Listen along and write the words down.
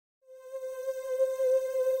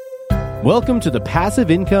Welcome to the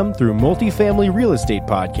Passive Income Through Multifamily Real Estate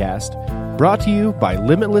podcast, brought to you by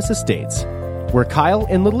Limitless Estates, where Kyle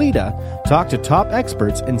and Lolita talk to top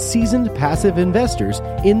experts and seasoned passive investors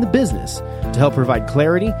in the business to help provide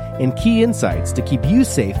clarity and key insights to keep you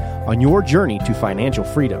safe on your journey to financial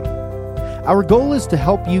freedom. Our goal is to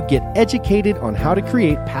help you get educated on how to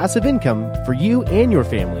create passive income for you and your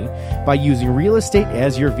family by using real estate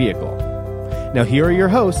as your vehicle. Now here are your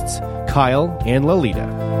hosts, Kyle and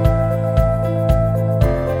Lolita.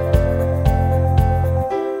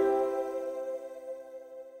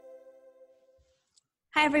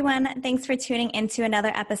 Hi, everyone. Thanks for tuning into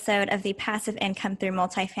another episode of the Passive Income Through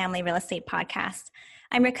Multifamily Real Estate podcast.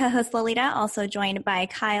 I'm your co-host, Lolita, also joined by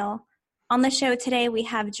Kyle. On the show today, we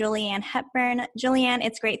have Julianne Hepburn. Julianne,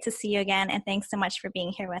 it's great to see you again, and thanks so much for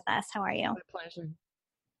being here with us. How are you? My pleasure.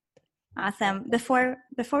 Awesome. Before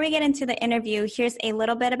we get into the interview, here's a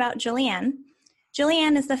little bit about Julianne.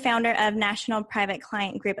 Julianne is the founder of National Private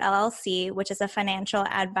Client Group, LLC, which is a financial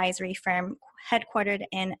advisory firm headquartered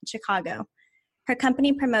in Chicago. Her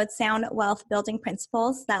company promotes sound wealth building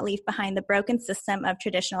principles that leave behind the broken system of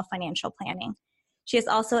traditional financial planning. She is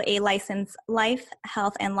also a licensed life,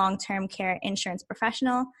 health, and long-term care insurance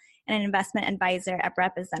professional and an investment advisor at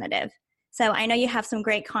Representative. So I know you have some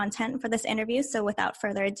great content for this interview, so without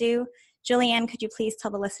further ado, Julianne, could you please tell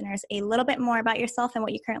the listeners a little bit more about yourself and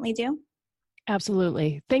what you currently do?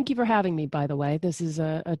 Absolutely. Thank you for having me, by the way. This is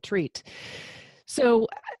a treat. So,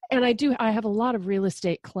 and I have a lot of real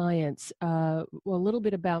estate clients. Well, a little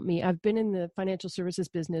bit about me. I've been in the financial services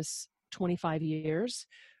business 25 years.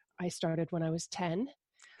 I started when I was 10.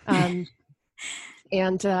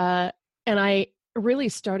 And I really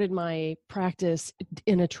started my practice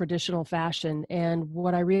in a traditional fashion. And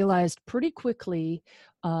what I realized pretty quickly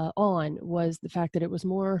on was the fact that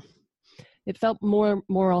it felt more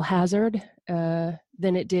moral hazard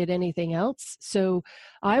than it did anything else. So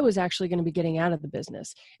I was actually going to be getting out of the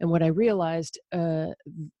business. And what I realized at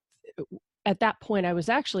that point, I was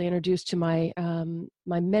actually introduced to my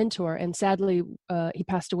mentor, and sadly, he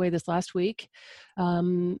passed away this last week.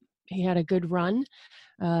 He had a good run,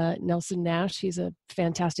 Nelson Nash. He's a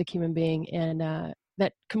fantastic human being, and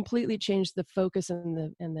that completely changed the focus and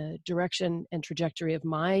the direction and trajectory of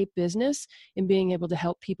my business in being able to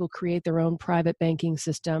help people create their own private banking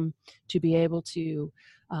system to be able to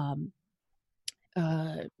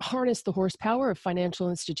harness the horsepower of financial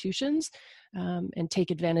institutions and take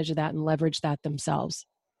advantage of that and leverage that themselves.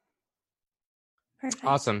 Perfect.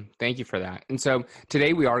 Awesome. Thank you for that. And so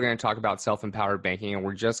today we are going to talk about self-empowered banking, and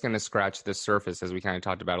we're just going to scratch the surface as we kind of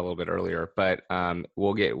talked about a little bit earlier, but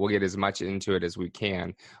we'll get as much into it as we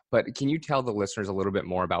can. But can you tell the listeners a little bit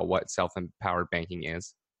more about what self-empowered banking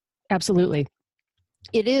is? Absolutely.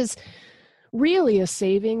 It is really a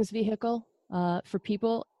savings vehicle for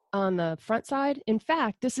people on the front side. In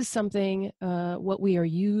fact, this is something, what we are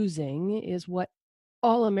using is what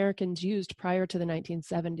all Americans used prior to the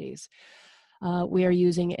 1970s. We are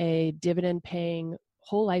using a dividend-paying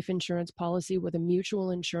whole life insurance policy with a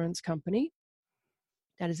mutual insurance company.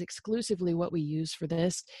 That is exclusively what we use for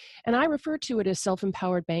this. And I refer to it as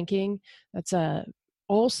self-empowered banking. That's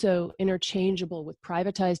also interchangeable with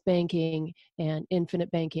privatized banking and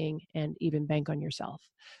infinite banking and even bank on yourself.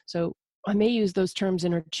 So I may use those terms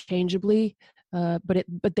interchangeably,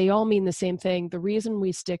 but they all mean the same thing. The reason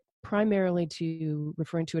we stick primarily to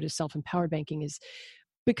referring to it as self-empowered banking is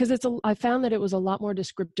because I found that it was a lot more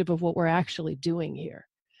descriptive of what we're actually doing here.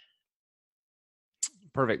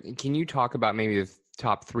 Perfect. Can you talk about maybe the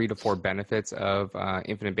top 3 to 4 benefits of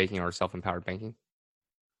infinite banking or self-empowered banking?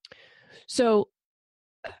 So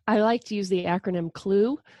I like to use the acronym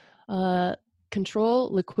CLUE,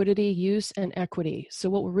 control, liquidity, use, and equity. So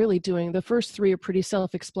what we're really doing, the first 3 are pretty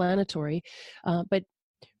self-explanatory, but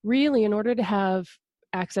really in order to have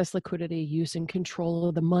access, liquidity, use, and control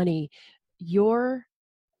of the money, you're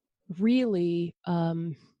really,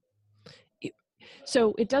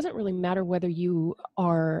 so it doesn't really matter whether you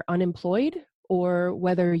are unemployed or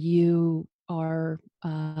whether you are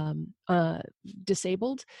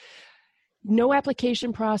disabled. No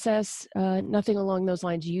application process, nothing along those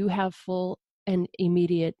lines. You have full and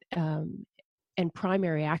immediate and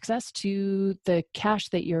primary access to the cash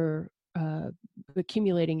that you're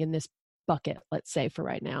accumulating in this bucket, let's say, for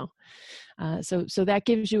right now. So that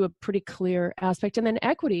gives you a pretty clear aspect. And then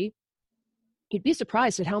equity, you'd be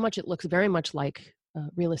surprised at how much it looks very much like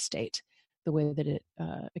real estate, the way that it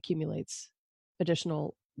accumulates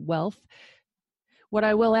additional wealth. What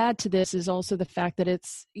I will add to this is also the fact that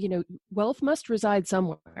it's, wealth must reside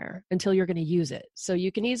somewhere until you're going to use it. So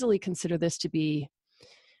you can easily consider this to be,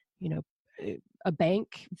 a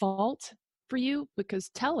bank vault for you because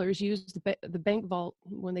tellers use the bank vault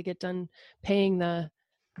when they get done paying or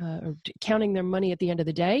counting their money at the end of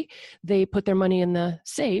the day. They put their money in the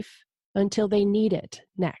safe until they need it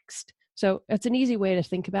next. So it's an easy way to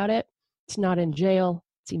think about it. It's not in jail.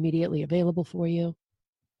 It's immediately available for you.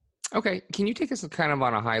 Okay. Can you take us kind of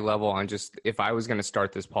on a high level on just if I was going to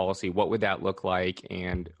start this policy, what would that look like,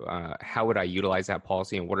 and how would I utilize that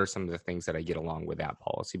policy, and what are some of the things that I get along with that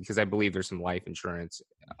policy? Because I believe there's some life insurance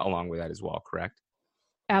along with that as well, correct?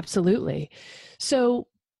 Absolutely. So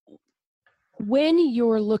when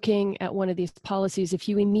you're looking at one of these policies, if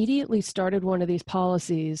you immediately started one of these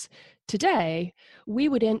policies today, we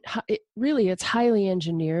would it's highly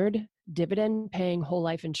engineered dividend paying whole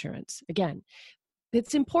life insurance. Again,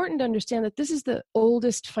 it's important to understand that this is the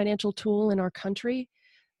oldest financial tool in our country.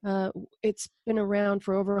 It's been around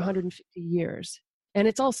for over 150 years, and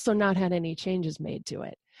it's also not had any changes made to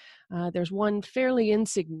it. There's one fairly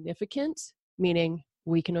insignificant, meaning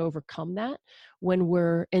we can overcome that when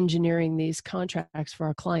we're engineering these contracts for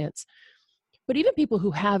our clients. But even people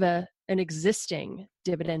who have an existing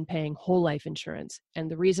dividend-paying whole life insurance, and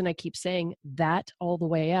the reason I keep saying that all the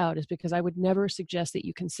way out is because I would never suggest that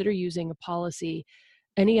you consider using a policy,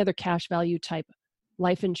 any other cash value type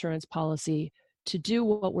life insurance policy, to do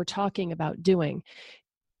what we're talking about doing.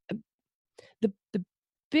 The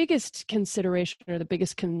biggest consideration or the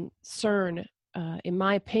biggest concern, in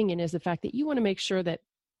my opinion, is the fact that you want to make sure that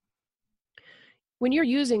when you're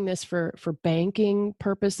using this for banking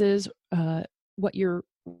purposes, what you're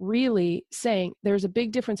really saying, there's a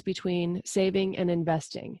big difference between saving and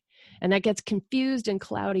investing. And that gets confused and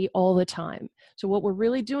cloudy all the time. So what we're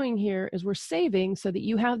really doing here is we're saving so that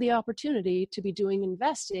you have the opportunity to be doing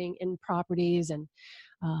investing in properties and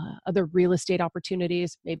other real estate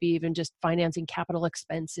opportunities, maybe even just financing capital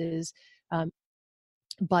expenses.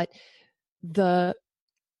 But the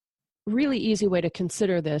really easy way to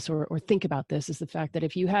consider this or think about this is the fact that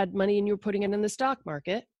if you had money and you were putting it in the stock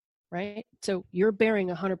market, right? So you're bearing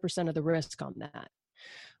 100% of the risk on that.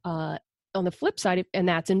 On the flip side, and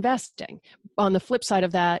that's investing. On the flip side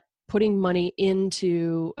of that, putting money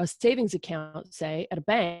into a savings account, say at a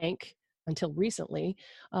bank, until recently,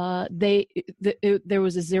 there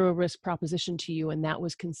was a zero risk proposition to you, and that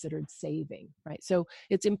was considered saving, right? So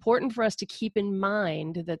it's important for us to keep in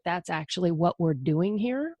mind that that's actually what we're doing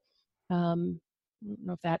here. I don't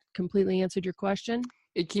know if that completely answered your question.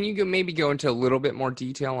 Can you maybe go into a little bit more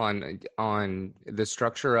detail on the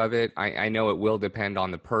structure of it? I know it will depend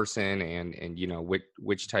on the person and you know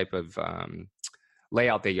which type of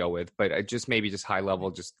layout they go with, but just high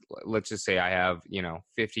level. Just let's just say I have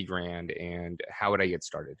 $50,000, and how would I get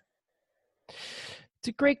started? It's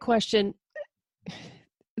a great question.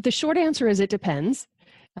 The short answer is it depends.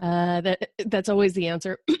 That's always the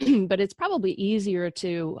answer, but it's probably easier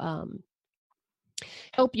to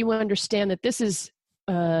help you understand that this is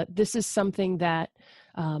something that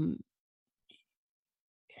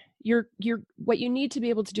what you need to be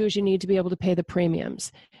able to do is you need to be able to pay the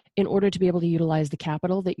premiums in order to be able to utilize the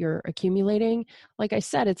capital that you're accumulating. Like I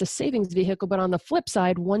said, it's a savings vehicle, but on the flip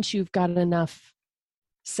side, once you've got enough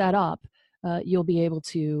set up, you'll be able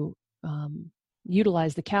to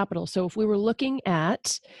utilize the capital. So if we were looking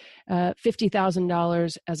at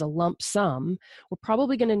 $50,000 as a lump sum, we're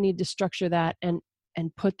probably going to need to structure that and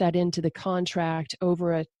put that into the contract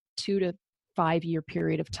over a 2 to 5 year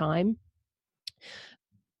period of time.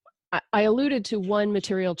 I alluded to one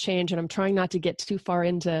material change, and I'm trying not to get too far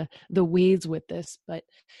into the weeds with this, but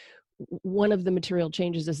one of the material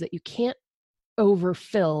changes is that you can't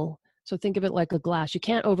overfill. So think of it like a glass. You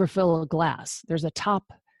can't overfill a glass. There's a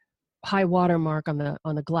top high water mark on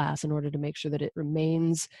the glass in order to make sure that it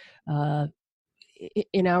remains,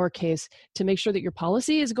 in our case, to make sure that your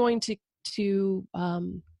policy is going to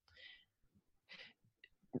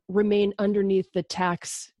remain underneath the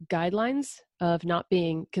tax guidelines of not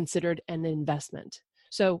being considered an investment.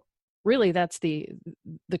 So really that's the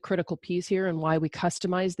critical piece here, and why we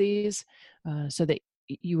customize these so that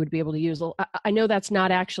you would be able to use. I know that's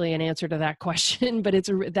not actually an answer to that question, but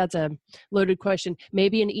that's a loaded question.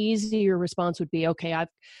 Maybe an easier response would be, okay,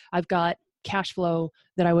 I've got cash flow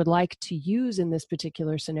that I would like to use in this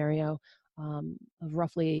particular scenario of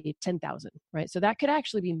roughly $10,000, right? So that could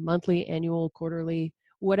actually be monthly, annual, quarterly,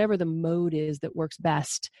 whatever the mode is that works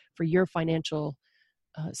best for your financial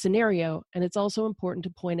scenario. And it's also important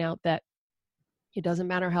to point out that it doesn't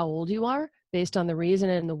matter how old you are, based on the reason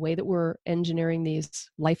and the way that we're engineering these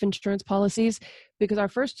life insurance policies, because our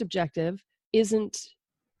first objective isn't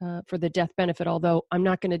for the death benefit, although I'm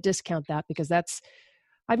not going to discount that, because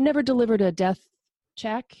I've never delivered a death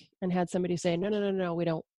check and had somebody say, no, we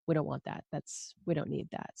don't want that. We don't need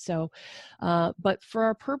that. So, but for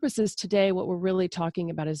our purposes today, what we're really talking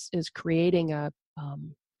about is creating a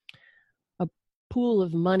pool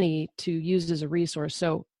of money to use as a resource.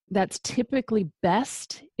 So that's typically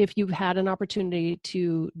best if you've had an opportunity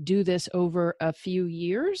to do this over a few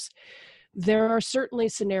years. There are certainly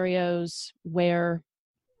scenarios where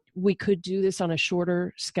we could do this on a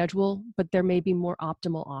shorter schedule, but there may be more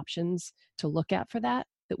optimal options to look at for that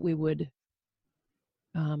we would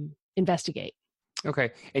investigate.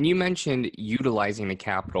 Okay. And you mentioned utilizing the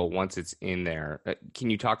capital once it's in there. Can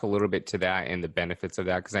you talk a little bit to that and the benefits of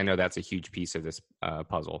that? Because I know that's a huge piece of this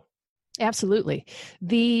puzzle. Absolutely.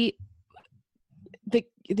 The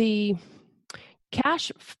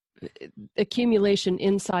cash accumulation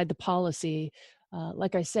inside the policy,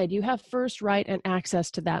 like I said, you have first right and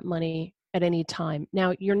access to that money at any time.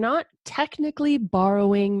 Now, you're not technically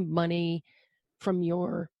borrowing money from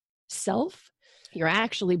yourself. You're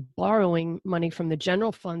actually borrowing money from the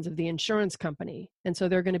general funds of the insurance company. And so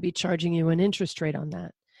they're going to be charging you an interest rate on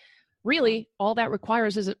that. Really, all that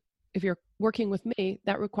requires is, if you're working with me,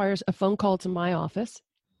 that requires a phone call to my office.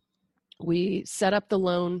 We set up the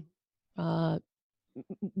loan.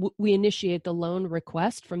 We initiate the loan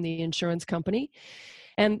request from the insurance company,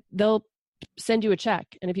 and they'll send you a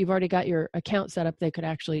check. And if you've already got your account set up, they could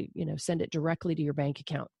actually, send it directly to your bank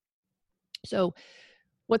account. So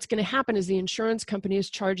what's going to happen is the insurance company is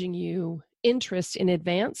charging you interest in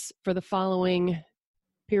advance for the following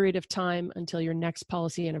period of time until your next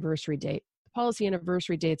policy anniversary date. The policy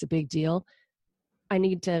anniversary date's a big deal. I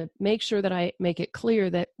need to make sure that I make it clear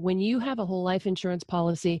that when you have a whole life insurance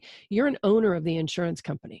policy, you're an owner of the insurance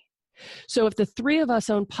company. So if the three of us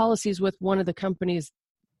own policies with one of the companies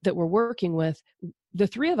that we're working with, the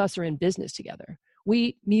three of us are in business together.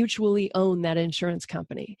 We mutually own that insurance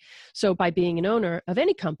company. So by being an owner of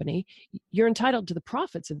any company, you're entitled to the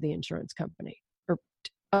profits of the insurance company, or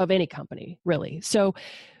of any company, really. So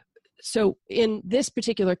in this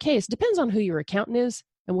particular case, depends on who your accountant is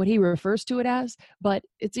and what he refers to it as, but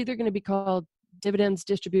it's either going to be called dividends,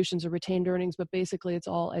 distributions, or retained earnings, but basically it's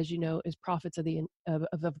all, as you know, is profits of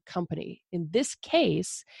a company. In this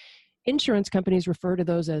case, insurance companies refer to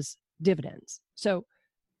those as dividends. So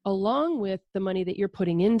along with the money that you're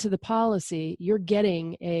putting into the policy, you're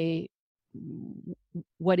getting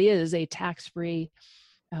what is a tax-free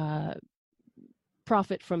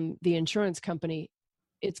profit from the insurance company.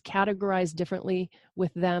 It's categorized differently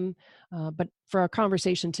with them, but for our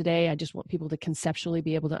conversation today, I just want people to conceptually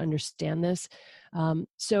be able to understand this.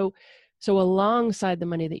 So alongside the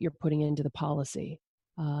money that you're putting into the policy,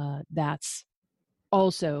 that's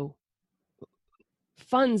also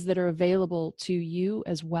funds that are available to you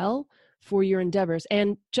as well for your endeavors.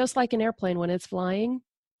 And just like an airplane, when it's flying,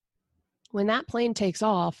 when that plane takes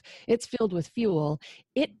off, it's filled with fuel.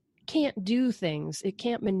 It can't do things. It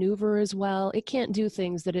can't maneuver as well. It can't do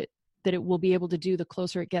things that it will be able to do the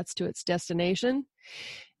closer it gets to its destination.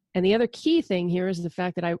 And the other key thing here is the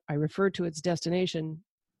fact that I referred to its destination.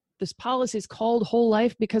 This policy is called whole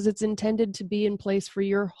life because it's intended to be in place for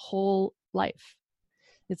your whole life.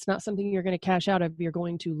 It's not something you're going to cash out of. You're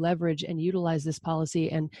going to leverage and utilize this policy.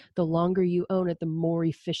 And the longer you own it, the more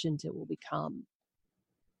efficient it will become.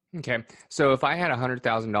 Okay. So if I had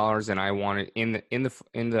 $100,000 and I wanted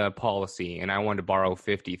in the policy and I wanted to borrow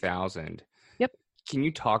 $50,000. Yep. Can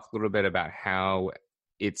you talk a little bit about how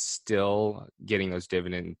it's still getting those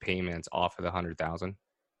dividend payments off of the $100,000?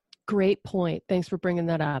 Great point. Thanks for bringing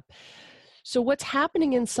that up. So what's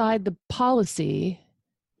happening inside the policy,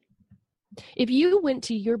 if you went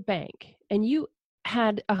to your bank and you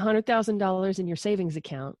had $100,000 in your savings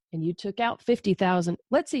account and you took out $50,000,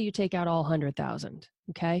 let's say you take out all $100,000,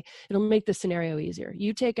 okay? It'll make the scenario easier.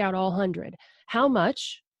 You take out all 100. How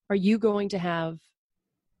much are you going to have?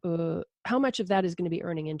 How much of that is going to be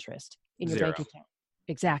earning interest in your bank account?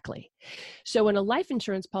 Exactly. So in a life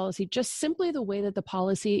insurance policy, just simply the way that the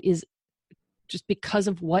policy is, just because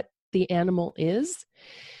of what the animal is,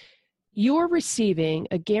 you're receiving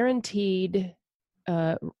a guaranteed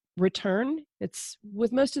return. It's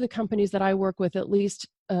with most of the companies that I work with, at least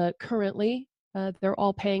currently, they're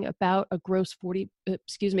all paying about a gross that'd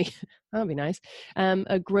be nice,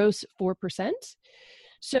 a gross 4%.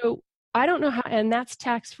 So I don't know how, and that's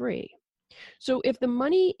tax-free. So if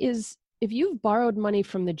you've borrowed money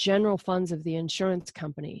from the general funds of the insurance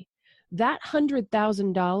company, that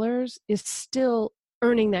 $100,000 is still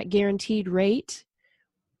earning that guaranteed rate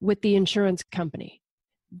with the insurance company.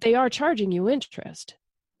 They are charging you interest,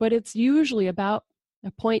 but it's usually about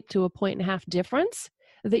a point to a point and a half difference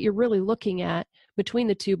that you're really looking at between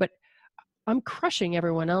the two. But I'm crushing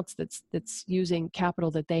everyone else that's using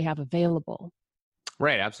capital that they have available.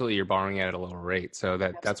 Right, absolutely. You're borrowing it at a lower rate. So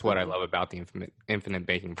that's what I love about the infinite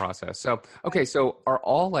banking process. So, okay, so are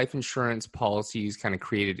all life insurance policies kind of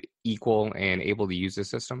created equal and able to use the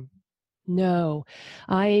system? No,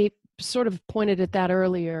 I sort of pointed at that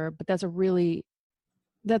earlier, but that's a really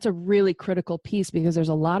critical piece, because there's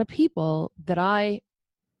a lot of people that are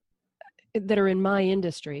in my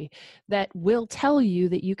industry that will tell you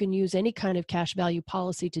that you can use any kind of cash value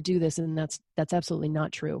policy to do this, and that's absolutely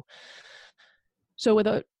not true. So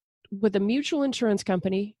with a mutual insurance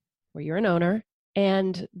company where you're an owner,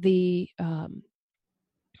 and the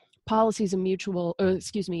policy is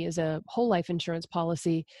is a whole life insurance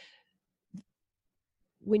policy,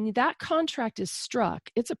 when that contract is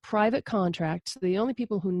struck, it's a private contract. So the only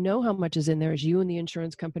people who know how much is in there is you and the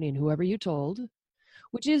insurance company and whoever you told,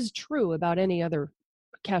 which is true about any other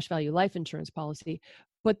cash value life insurance policy.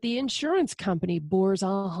 But the insurance company bores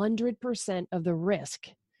 100% of the risk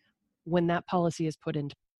when that policy is put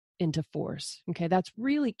into force. Okay, that's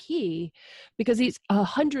really key, because it's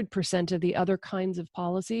 100% of the other kinds of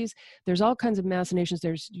policies. There's all kinds of machinations.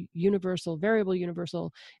 There's universal, variable,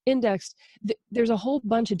 universal, indexed. There's a whole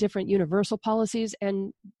bunch of different universal policies,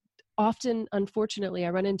 and often, unfortunately, I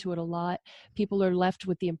run into it a lot. People are left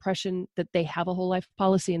with the impression that they have a whole life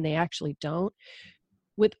policy, and they actually don't.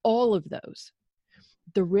 With all of those,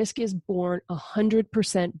 the risk is borne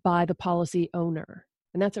 100% by the policy owner,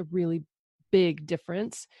 and that's a really big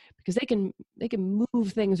difference, because they can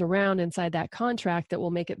move things around inside that contract that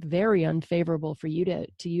will make it very unfavorable for you to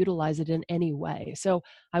utilize it in any way. So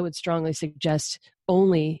I would strongly suggest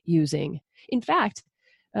only using. In fact,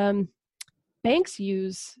 banks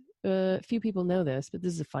use. Few people know this, but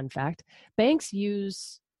this is a fun fact. Banks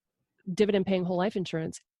use dividend-paying whole life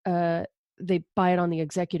insurance. They buy it on the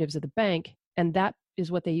executives of the bank, and that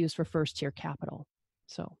is what they use for first-tier capital.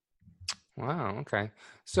 So, wow. Okay.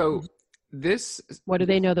 So what do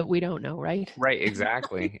they know that we don't know, right? Right,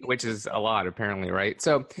 exactly, which is a lot apparently, right?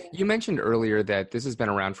 So you mentioned earlier that this has been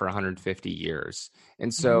around for 150 years.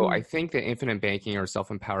 And so I think that infinite banking or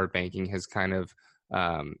self-empowered banking has kind of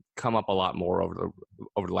come up a lot more over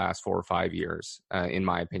the last 4 or 5 years, in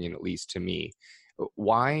my opinion, at least to me.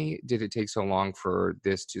 Why did it take so long for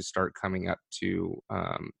this to start coming up to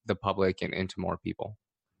the public and to more people?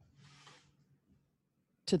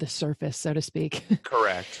 To the surface, so to speak.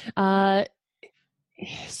 Correct.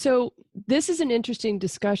 So this is an interesting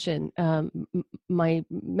discussion. My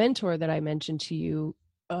mentor that I mentioned to you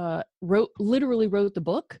literally wrote the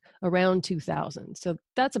book around 2000. So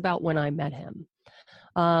that's about when I met him.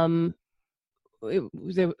 I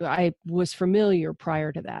was familiar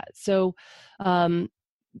prior to that. So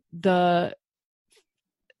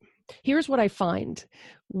here's what I find.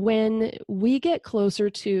 When we get closer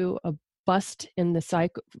to a bust in the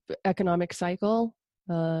economic cycle,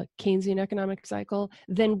 Keynesian economic cycle,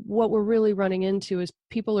 then what we're really running into is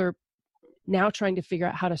people are now trying to figure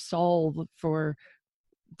out how to solve for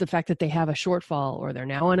the fact that they have a shortfall, or they're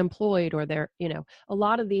now unemployed, or they're, a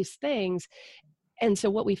lot of these things. And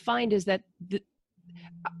so what we find is that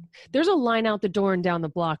there's a line out the door and down the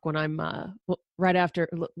block when I'm right after,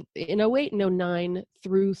 in 08 and 09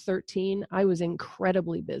 through 13, I was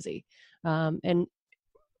incredibly busy. And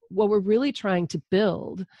what we're really trying to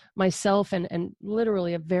build, myself and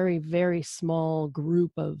literally a very, very small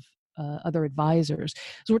group of other advisors,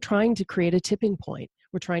 is we're trying to create a tipping point.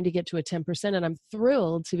 We're trying to get to a 10%. And I'm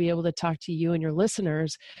thrilled to be able to talk to you and your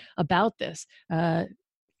listeners about this.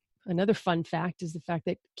 Another fun fact is the fact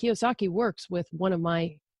that Kiyosaki works with one of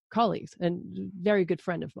my colleagues and very good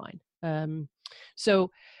friend of mine.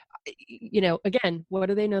 So, again, what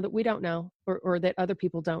do they know that we don't know, or that other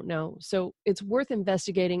people don't know? So it's worth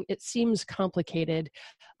investigating. It seems complicated.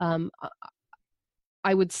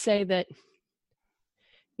 I would say that,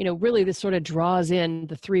 really this sort of draws in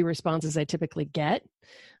the 3 responses I typically get.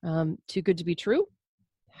 Too good to be true.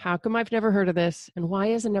 How come I've never heard of this? And why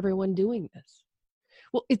isn't everyone doing this?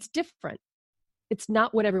 Well, it's different. It's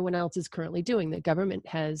not what everyone else is currently doing. The government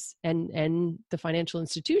has, and the financial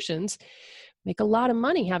institutions make a lot of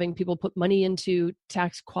money having people put money into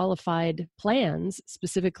tax qualified plans,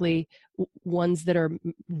 specifically ones that are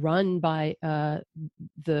run by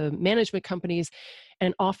the management companies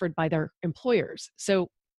and offered by their employers. So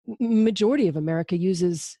majority of America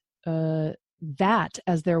uses that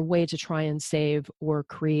as their way to try and save or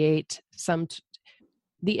create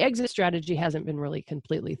the exit strategy hasn't been really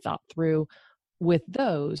completely thought through with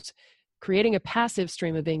those. Creating a passive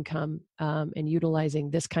stream of income and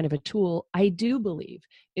utilizing this kind of a tool, I do believe,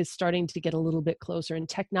 is starting to get a little bit closer. And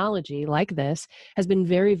technology like this has been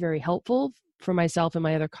very, very helpful for myself and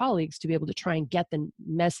my other colleagues to be able to try and get the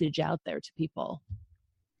message out there to people.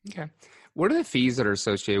 Okay. What are the fees that are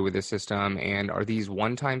associated with the system, and are these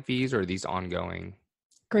one-time fees or are these ongoing?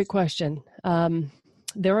 Great question.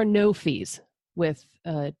 There are no fees with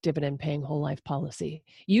a dividend paying whole life policy.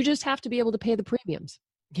 You just have to be able to pay the premiums.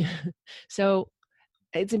 So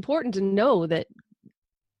it's important to know that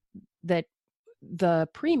the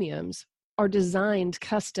premiums are designed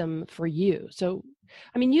custom for you. So,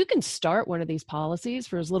 I mean, you can start one of these policies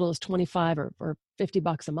for as little as 25 or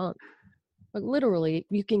 $50 a month. But literally,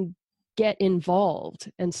 you can get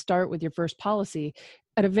involved and start with your first policy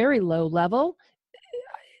at a very low level.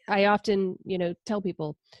 I often, tell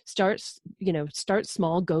people, start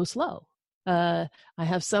small, go slow. I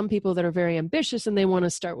have some people that are very ambitious and they want to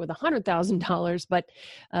start with $100,000, but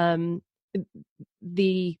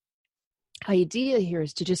the idea here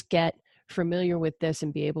is to just get familiar with this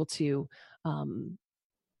and be able to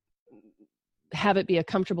have it be a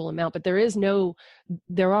comfortable amount. But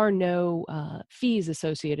there are no fees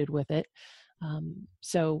associated with it.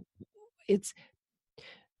 So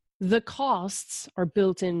the costs are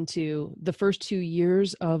built into the first 2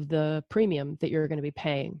 years of the premium that you're going to be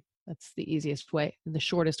paying. That's the easiest way, the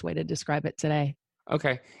shortest way to describe it today.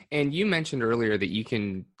 Okay. And you mentioned earlier that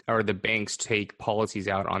the banks take policies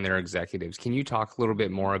out on their executives. Can you talk a little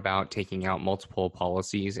bit more about taking out multiple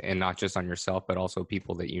policies, and not just on yourself, but also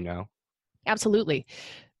people that you know? Absolutely.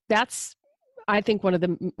 That's, I think, one of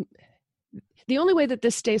the only way that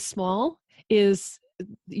this stays small is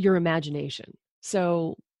your imagination.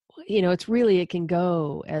 So, it can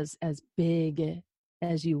go as big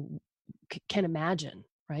as you can imagine,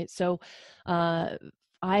 right? So, I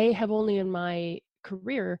have only in my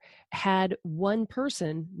career had one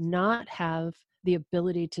person not have the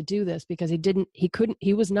ability to do this because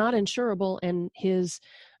he was not insurable, and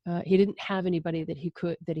he didn't have anybody that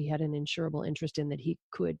he had an insurable interest in that he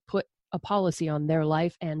could put a policy on their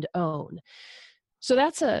life and own. So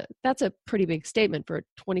that's a pretty big statement for a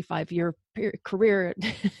 25-year career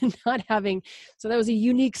not having. So that was a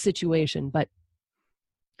unique situation. But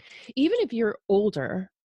even if you're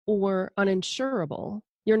older or uninsurable,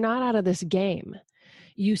 you're not out of this game.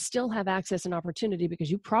 You still have access and opportunity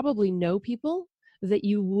because you probably know people that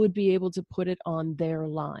you would be able to put it on their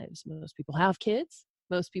lives. Most people have kids.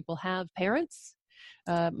 Most people have parents.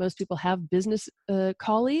 Most people have business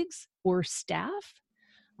colleagues or staff.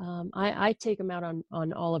 I take them out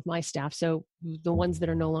on all of my staff. So the ones that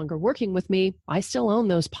are no longer working with me, I still own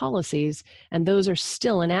those policies, and those are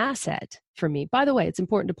still an asset for me. By the way, it's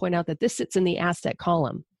important to point out that this sits in the asset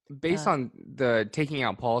column. Based on the taking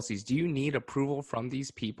out policies, do you need approval from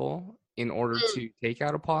these people in order to take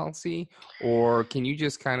out a policy? Or can you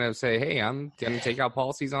just kind of say, hey, I'm going to take out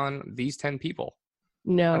policies on these 10 people?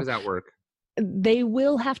 No. How does that work? They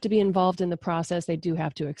will have to be involved in the process. They do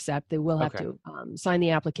have to accept. They will have to sign the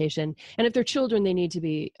application. And if they're children, they need to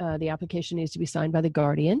be, the application needs to be signed by the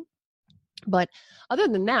guardian. But other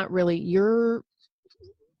than that, really, you're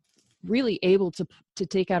really able to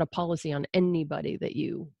take out a policy on anybody that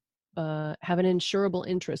you have an insurable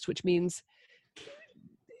interest, which means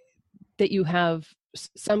that you have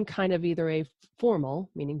some kind of either a formal,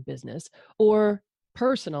 meaning business, or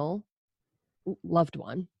personal loved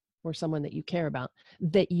one or someone that you care about,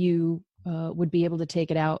 that you would be able to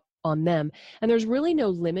take it out on them. And there's really no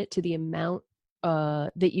limit to the amount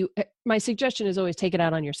that you, my suggestion is always take it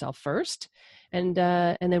out on yourself first and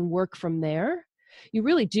then work from there. You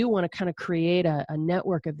really do want to kind of create a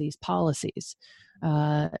network of these policies.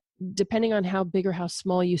 Depending on how big or how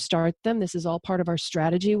small you start them, this is all part of our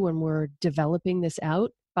strategy when we're developing this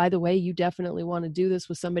out. By the way, you definitely want to do this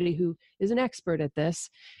with somebody who is an expert at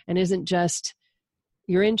this and isn't just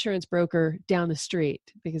your insurance broker down the street,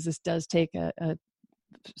 because this does take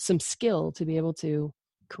some skill to be able to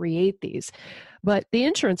create these. But the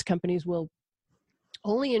insurance companies will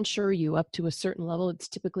only insure you up to a certain level. It's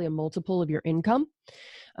typically a multiple of your income.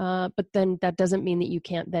 But then that doesn't mean that you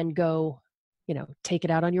can't then go, take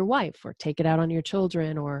it out on your wife or take it out on your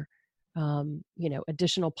children or,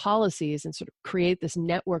 additional policies, and sort of create this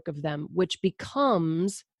network of them, which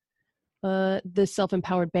becomes the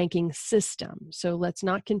self-empowered banking system. So let's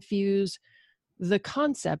not confuse the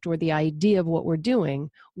concept or the idea of what we're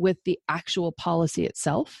doing with the actual policy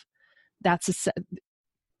itself.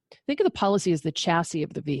 Think of the policy as the chassis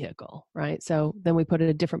of the vehicle, right? So then we put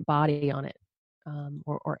a different body on it,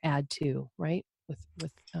 or add to, right,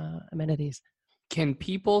 with amenities. Can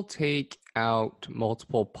people take out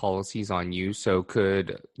multiple policies on you? So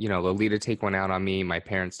could, Lolita take one out on me, my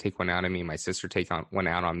parents take one out on me, my sister take one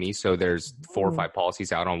out on me, so there's 4 or 5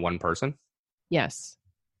 policies out on one person? Yes.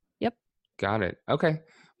 Yep. Got it. Okay,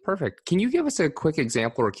 perfect. Can you give us a quick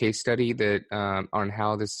example or case study that on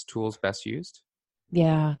how this tool is best used?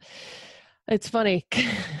 Yeah. It's funny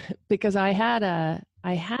because I had a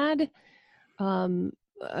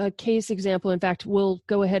case example. In fact, we'll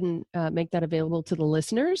go ahead and make that available to the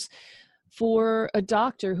listeners, for a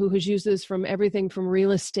doctor who has used this from everything from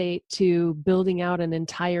real estate to building out an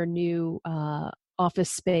entire new office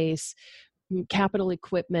space, capital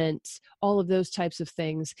equipment, all of those types of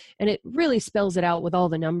things. And it really spells it out with all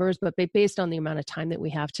the numbers, but based on the amount of time that we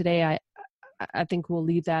have today, I think we'll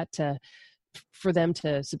leave that for them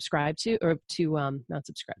to subscribe to, or to not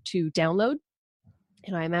subscribe, to download.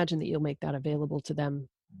 And I imagine that you'll make that available to them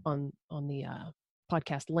on the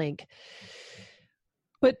podcast link.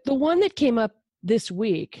 But the one that came up this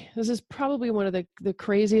week, this is probably one of the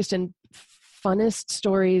craziest and funnest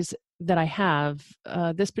stories that I have.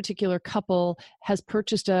 This particular couple has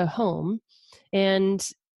purchased a home, and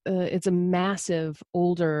it's a massive,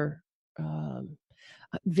 older,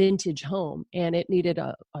 vintage home, and it needed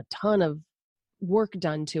a ton of work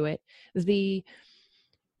done to it. The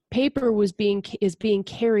paper is being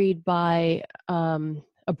carried by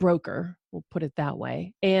a broker, we'll put it that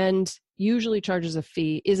way, and usually charges a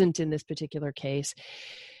fee. Isn't in this particular case,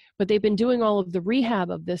 but they've been doing all of the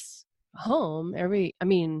rehab of this home,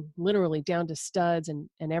 literally down to studs and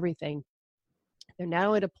everything. They're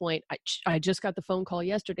now at a point, I just got the phone call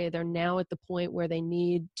yesterday, they're now at the point where they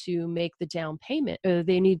need to make the down payment.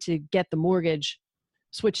 They need to get the mortgage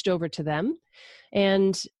switched over to them.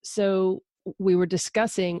 And so we were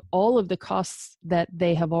discussing all of the costs that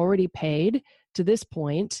they have already paid to this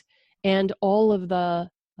point, and all of the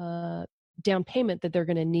down payment that they're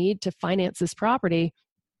going to need to finance this property,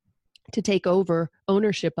 to take over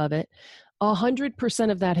ownership of it.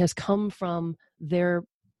 100% of that has come from their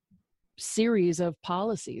series of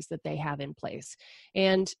policies that they have in place.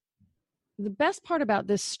 And the best part about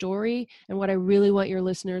this story, and what I really want your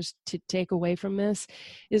listeners to take away from this,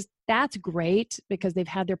 is that's great because they've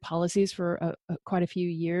had their policies for quite a few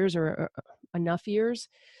years, or enough years,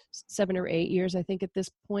 7 or 8 years, I think, at this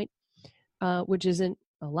point, which isn't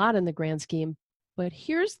a lot in the grand scheme. But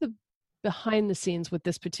here's the behind the scenes with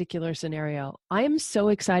this particular scenario. I am so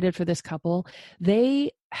excited for this couple.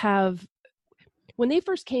 They have, when they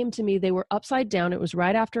first came to me, they were upside down. It was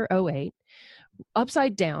right after 2008,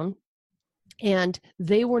 upside down. And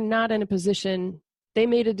they were not in a position, they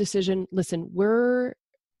made a decision, listen, we're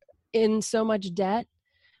in so much debt.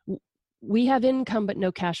 We have income, but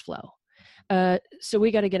no cash flow. So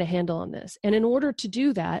we got to get a handle on this. And in order to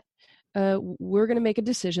do that, we're going to make a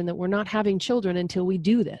decision that we're not having children until we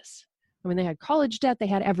do this. I mean, they had college debt, they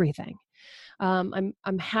had everything.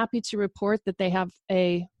 I'm happy to report that they have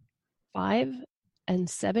a 5 and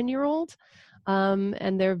 7-year-old,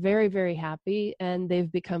 and they're very, very happy, and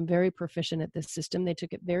they've become very proficient at this system. They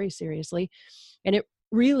took it very seriously, and it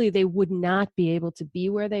really, they would not be able to be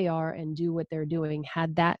where they are and do what they're doing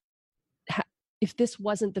if this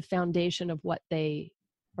wasn't the foundation of what they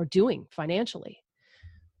are doing financially.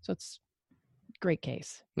 So it's a great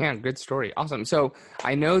case. Yeah, good story. Awesome. So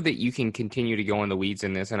I know that you can continue to go in the weeds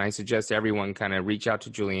in this, and I suggest everyone kind of reach out to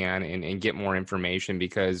Julianne and get more information,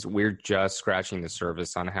 because we're just scratching the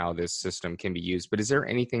surface on how this system can be used. But is there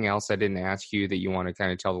anything else I didn't ask you that you want to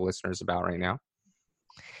kind of tell the listeners about right now?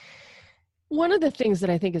 One of the things that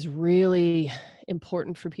I think is really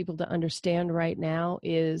important for people to understand right now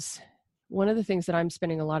is, one of the things that I'm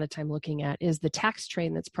spending a lot of time looking at is the tax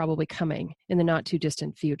train that's probably coming in the not too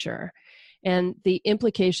distant future. And the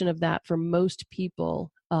implication of that for most people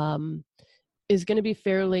is going to be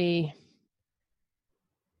fairly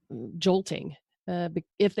jolting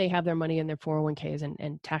if they have their money in their 401ks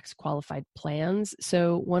and tax qualified plans.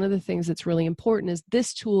 So one of the things that's really important is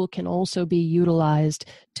this tool can also be utilized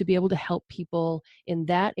to be able to help people in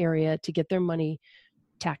that area to get their money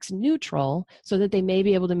tax neutral, so that they may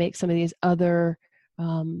be able to make some of these other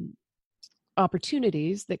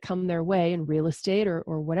opportunities that come their way in real estate or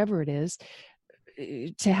whatever it is,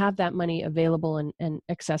 to have that money available and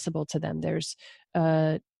accessible to them.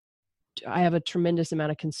 I have a tremendous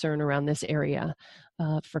amount of concern around this area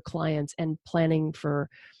for clients, and planning for,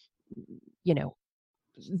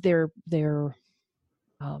 their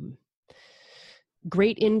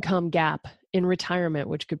great income gap in retirement,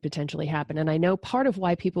 which could potentially happen. And I know part of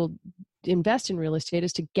why people invest in real estate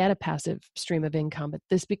is to get a passive stream of income, but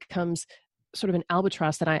this becomes sort of an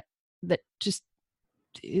albatross that just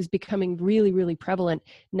is becoming really, really prevalent.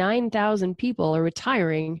 9,000 people are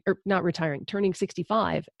turning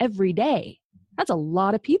 65 every day. That's a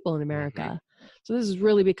lot of people in America. So this has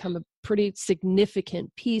really become a pretty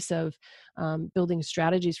significant piece of building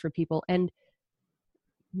strategies for people. And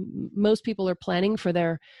most people are planning for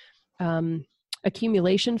their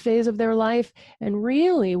accumulation phase of their life. And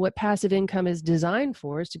really what passive income is designed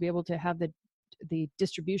for is to be able to have the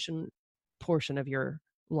distribution portion of your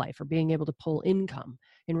life, or being able to pull income.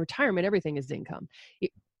 In retirement, everything is income.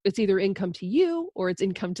 It's either income to you, or it's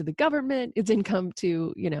income to the government, it's income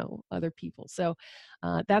to, other people. So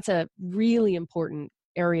that's a really important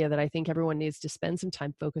area that I think everyone needs to spend some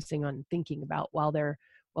time focusing on, thinking about while they're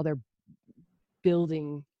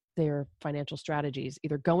building their financial strategies,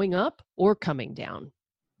 either going up or coming down.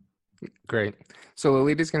 Great. So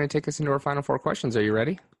Lolita's going to take us into our final 4 questions. Are you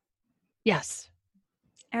ready? Yes.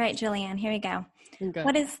 All right, Julianne, here we go. Okay.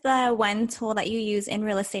 What is the one tool that you use in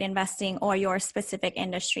real estate investing or your specific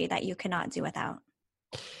industry that you cannot do without?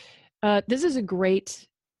 This is a great,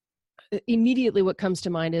 immediately what comes to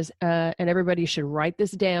mind is, and everybody should write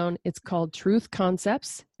this down, it's called Truth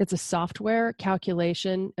Concepts. It's a software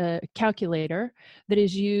calculator that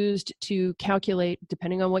is used to calculate,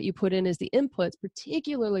 depending on what you put in as the inputs,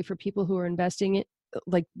 particularly for people who are investing it,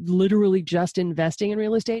 like literally just investing in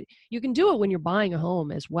real estate. You can do it when you're buying a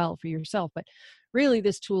home as well for yourself, but really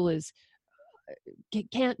this tool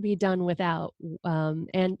can't be done without.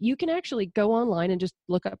 And you can actually go online and just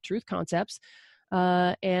look up Truth Concepts,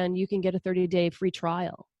 and you can get a 30-day free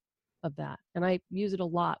trial of that. And I use it a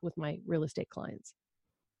lot with my real estate clients.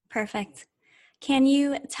 Perfect. Can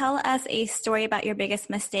you tell us a story about your biggest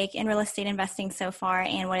mistake in real estate investing so far,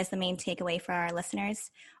 and what is the main takeaway for our listeners?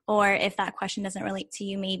 Or if that question doesn't relate to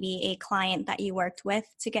you, maybe a client that you worked with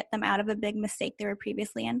to get them out of a big mistake they were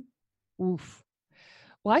previously in? Oof.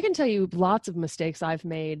 Well, I can tell you lots of mistakes I've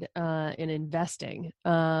made in investing.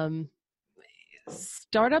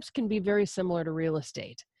 Startups can be very similar to real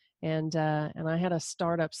estate. And I had a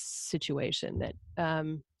startup situation that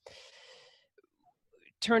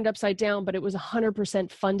turned upside down, but it was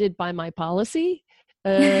 100% funded by my policy.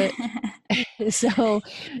 So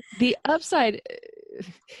the upside,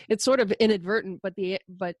 it's sort of inadvertent, but the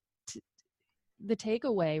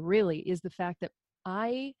takeaway really is the fact that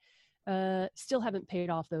I still haven't paid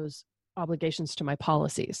off those obligations to my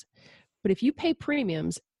policies. But if you pay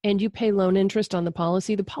premiums and you pay loan interest on the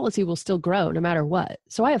policy will still grow no matter what.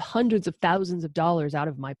 So I have hundreds of thousands of dollars out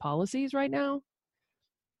of my policies right now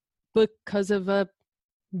because of a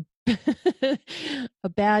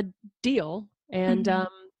bad deal. And,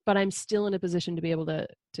 but I'm still in a position to be able to,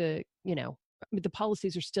 the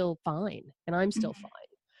policies are still fine and I'm still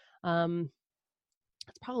fine.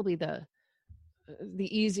 It's probably the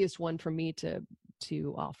easiest one for me to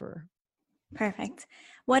offer. Perfect.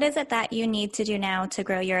 What is it that you need to do now to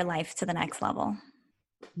grow your life to the next level?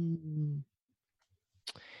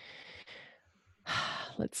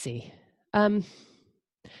 Let's see.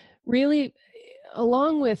 Really,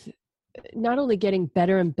 along with not only getting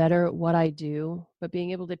better and better at what I do, but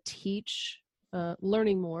being able to teach,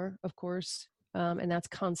 learning more, of course, and that's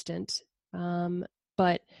constant.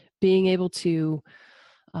 But being able to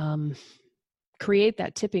create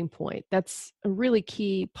that tipping point, that's a really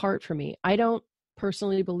key part for me. I don't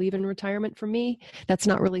personally believe in retirement. For me, that's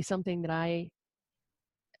not really something that I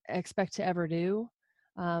expect to ever do.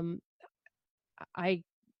 I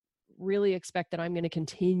really expect that I'm going to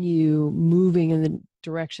continue moving in the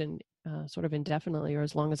direction sort of indefinitely, or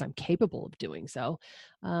as long as I'm capable of doing so,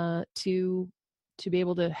 to be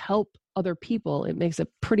able to help other people. It makes a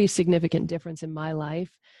pretty significant difference in my life.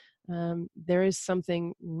 There is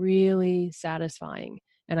something really satisfying,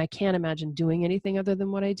 and I can't imagine doing anything other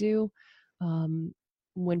than what I do.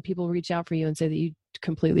 When people reach out for you and say that you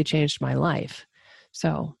completely changed my life.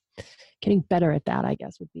 So getting better at that, I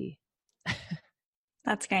guess, would be.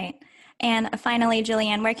 That's great. And finally,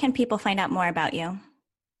 Julianne, where can people find out more about you?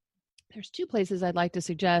 There's 2 places I'd like to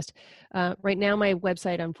suggest. Right now, my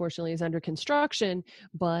website, unfortunately, is under construction,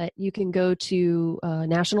 but you can go to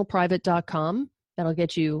nationalprivate.com. That'll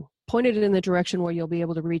get you pointed in the direction where you'll be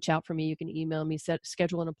able to reach out for me. You can email me,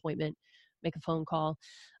 schedule an appointment, make a phone call.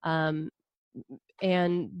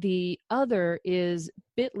 And the other is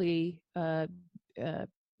bit.ly, let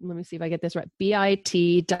me see if I get this right,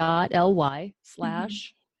 bit.ly/NPCG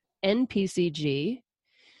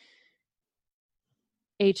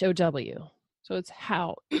HOW. So it's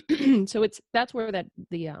how. So that's where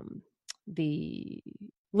the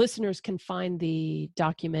listeners can find the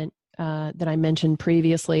document that I mentioned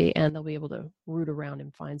previously, and they'll be able to root around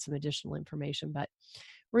and find some additional information. But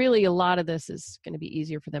really, a lot of this is going to be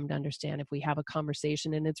easier for them to understand if we have a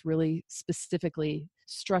conversation and it's really specifically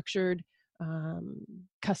structured,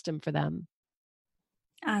 custom for them.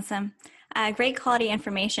 Awesome. Great quality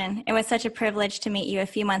information. It was such a privilege to meet you a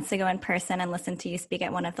few months ago in person and listen to you speak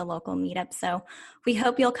at one of the local meetups. So we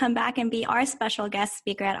hope you'll come back and be our special guest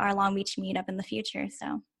speaker at our Long Beach meetup in the future.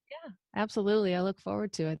 So yeah, Absolutely. I look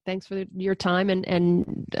forward to it. Thanks for your time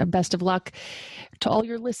and best of luck to all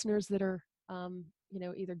your listeners that are,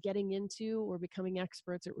 either getting into or becoming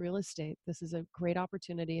experts at real estate. This is a great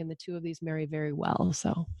opportunity, and the two of these marry very well.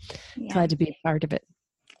 So glad to be a part of it.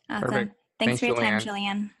 Awesome. Perfect. Thanks for your time, Julianne.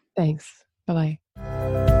 Julianne. Thanks. Bye-bye.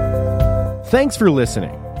 Thanks for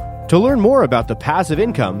listening. To learn more about the Passive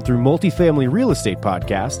Income Through Multifamily Real Estate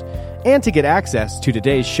podcast, and to get access to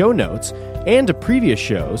today's show notes and to previous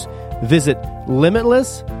shows, visit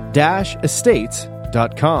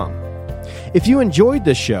limitless-estates.com. If you enjoyed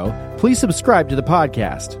this show, please subscribe to the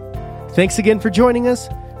podcast. Thanks again for joining us.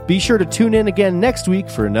 Be sure to tune in again next week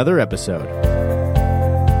for another episode.